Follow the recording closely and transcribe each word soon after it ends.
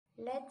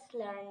Let's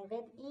learn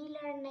with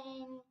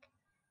e-learning,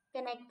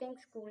 connecting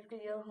school to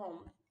your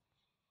home.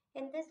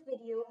 In this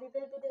video, we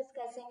will be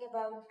discussing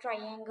about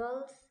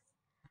triangles.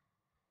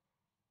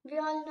 We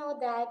all know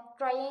that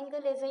triangle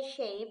is a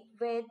shape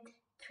with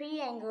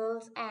three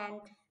angles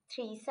and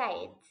three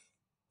sides.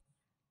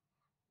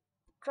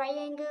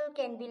 Triangle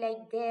can be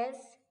like this,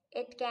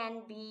 it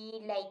can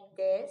be like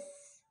this,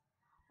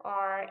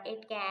 or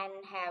it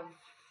can have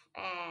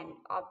an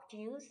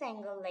obtuse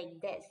angle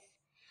like this.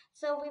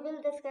 So we will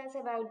discuss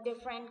about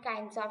different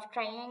kinds of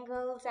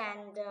triangles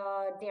and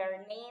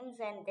their names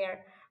and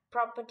their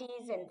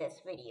properties in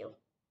this video.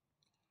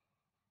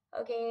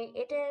 Okay,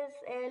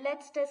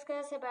 let's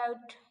discuss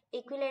about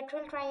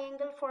equilateral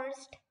triangle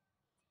first.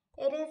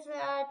 It is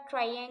a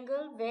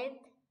triangle with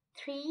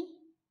three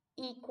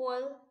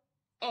equal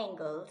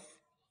angles.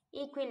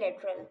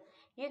 Equilateral.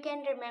 You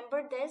can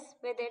remember this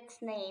with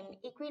its name.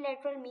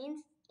 Equilateral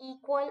means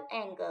equal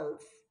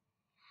angles.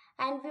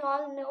 And we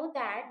all know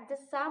that the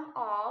sum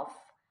of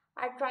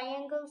a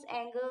triangle's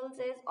angles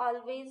is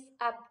always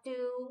up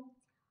to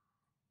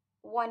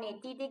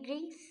 180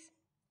 degrees.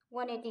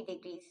 180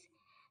 degrees.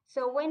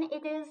 So when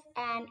it is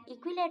an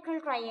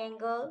equilateral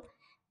triangle,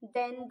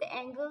 then the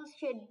angles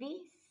should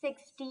be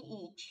 60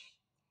 each.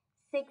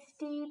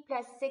 60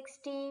 plus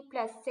 60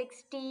 plus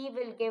 60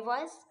 will give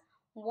us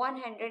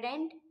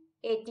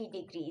 180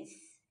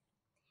 degrees.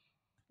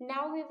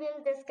 Now we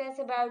will discuss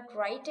about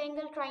right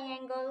angle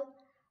triangle.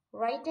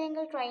 Right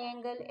angle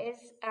triangle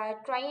is a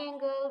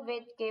triangle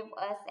which gives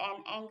us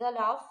an angle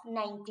of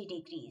 90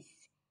 degrees.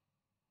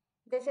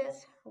 This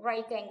is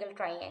right angle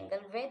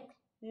triangle with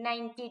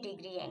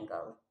 90-degree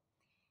angle.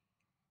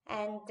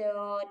 And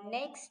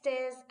next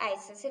is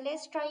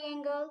isosceles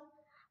triangle.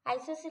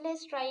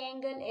 Isosceles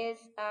triangle is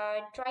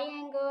a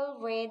triangle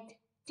with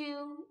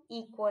two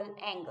equal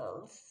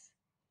angles.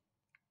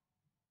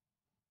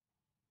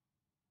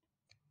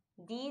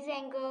 These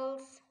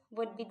angles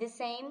would be the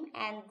same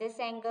and this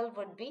angle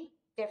would be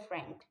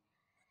different.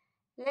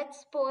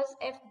 Let's suppose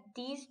if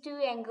these two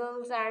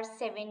angles are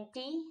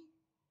 70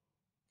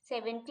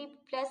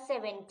 plus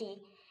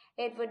 70,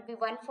 it would be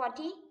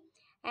 140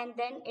 and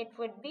then it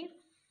would be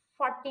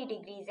 40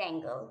 degrees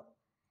angle.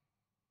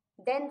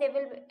 Then they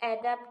will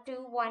add up to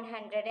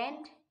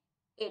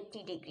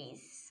 180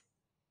 degrees.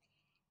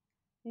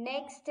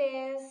 Next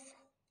is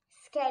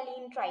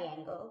scalene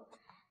triangle.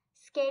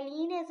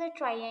 Scalene is a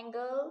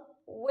triangle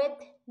with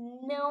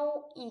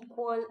no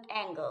equal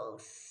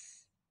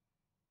angles.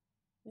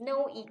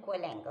 No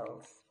equal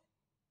angles.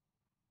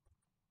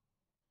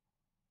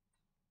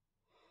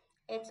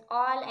 Its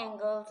all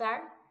angles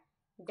are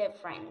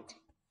different.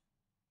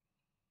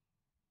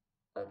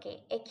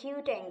 Okay,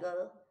 acute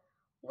angle.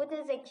 What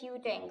is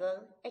acute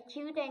angle?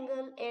 Acute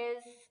angle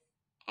is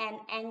an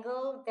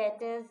angle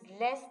that is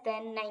less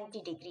than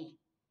 90 degree.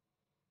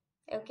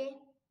 Okay.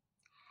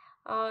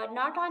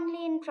 Not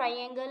only in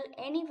triangle,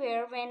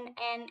 anywhere when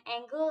an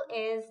angle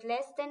is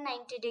less than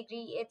 90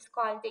 degree, it's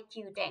called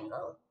acute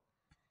angle.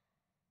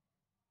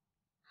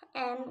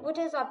 And what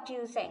is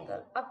obtuse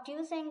angle?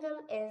 Obtuse angle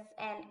is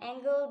an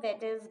angle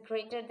that is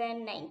greater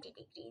than 90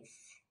 degrees.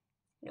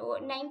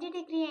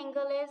 90-degree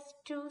angle is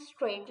two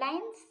straight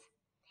lines.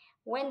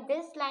 When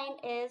this line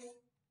is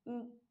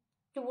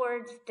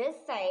towards this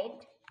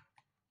side,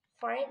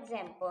 for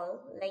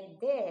example, like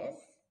this,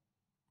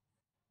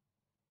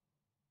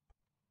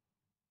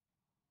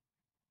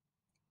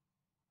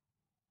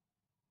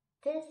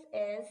 this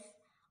is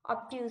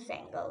obtuse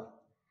angle.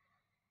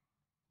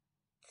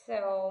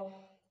 So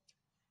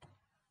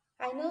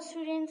I know,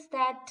 students,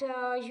 that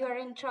you are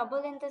in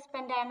trouble in this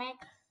pandemic.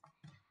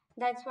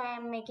 That's why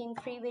I'm making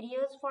free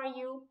videos for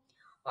you.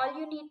 All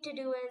you need to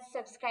do is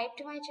subscribe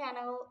to my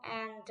channel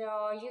and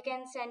you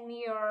can send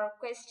me your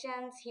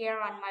questions here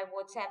on my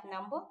WhatsApp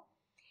number.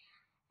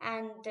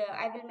 And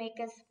I will make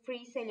a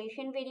free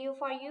solution video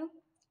for you.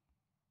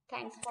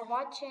 Thanks for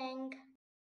watching.